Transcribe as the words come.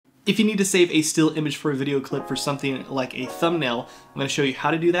If you need to save a still image for a video clip for something like a thumbnail, I'm going to show you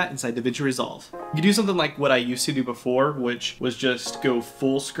how to do that inside Davinci Resolve. You can do something like what I used to do before, which was just go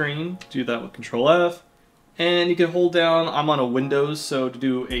full screen. Do that with Ctrl+F. And you can hold down, I'm on a Windows, so to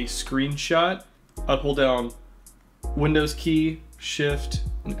do a screenshot, I'd hold down Windows key, Shift,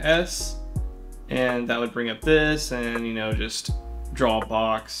 and S, and that would bring up this, and just draw a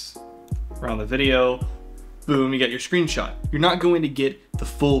box around the video. Boom, you get your screenshot. You're not going to get the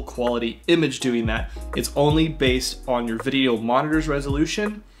full quality image doing that. It's only based on your video monitor's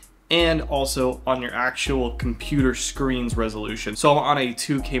resolution and also on your actual computer screen's resolution. So I'm on a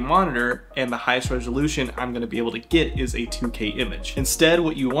 2K monitor, and the highest resolution I'm gonna be able to get is a 2K image. Instead,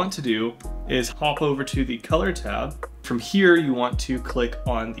 what you want to do is hop over to the color tab. From here, you want to click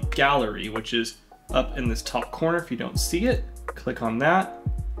on the gallery, which is up in this top corner. If you don't see it, click on that.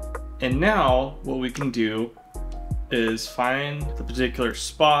 And now what we can do is find the particular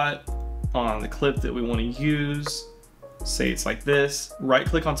spot on the clip that we want to use. Say it's like this. Right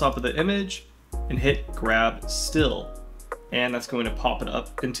click on top of the image and hit grab still. And that's going to pop it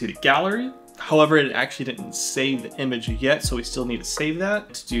up into the gallery. However, it actually didn't save the image yet, so we still need to save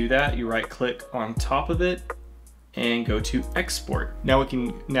that. To do that, you right click on top of it and go to export. Now we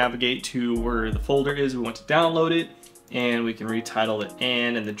can navigate to where the folder is we want to download it, and we can retitle it,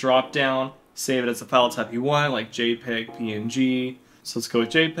 and in the drop down, save it as a file type you want, like JPEG, PNG. So let's go with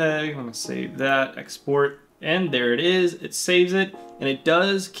JPEG. I'm gonna save that, export, and there it is. It saves it, and it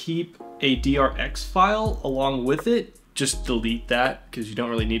does keep a DRX file along with it. Just delete that because you don't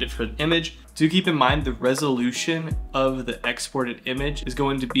really need it for the image. Do keep in mind the resolution of the exported image is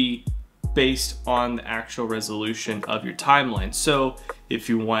going to be based on the actual resolution of your timeline. So if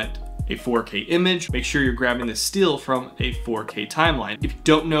you want a 4K image, make sure you're grabbing the still from a 4K timeline. If you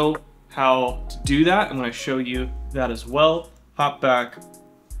don't know how to do that, I'm going to show you that as well. Hop back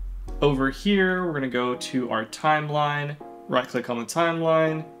over here. We're going to go to our timeline, right click on the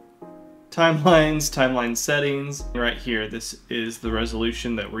timeline, timelines, timeline settings. Right here, this is the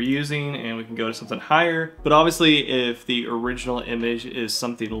resolution that we're using, and we can go to something higher. But obviously, if the original image is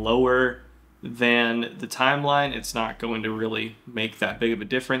something lower than the timeline, it's not going to really make that big of a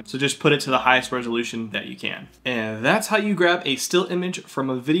difference. So just put it to the highest resolution that you can. And that's how you grab a still image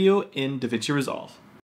from a video in Davinci Resolve.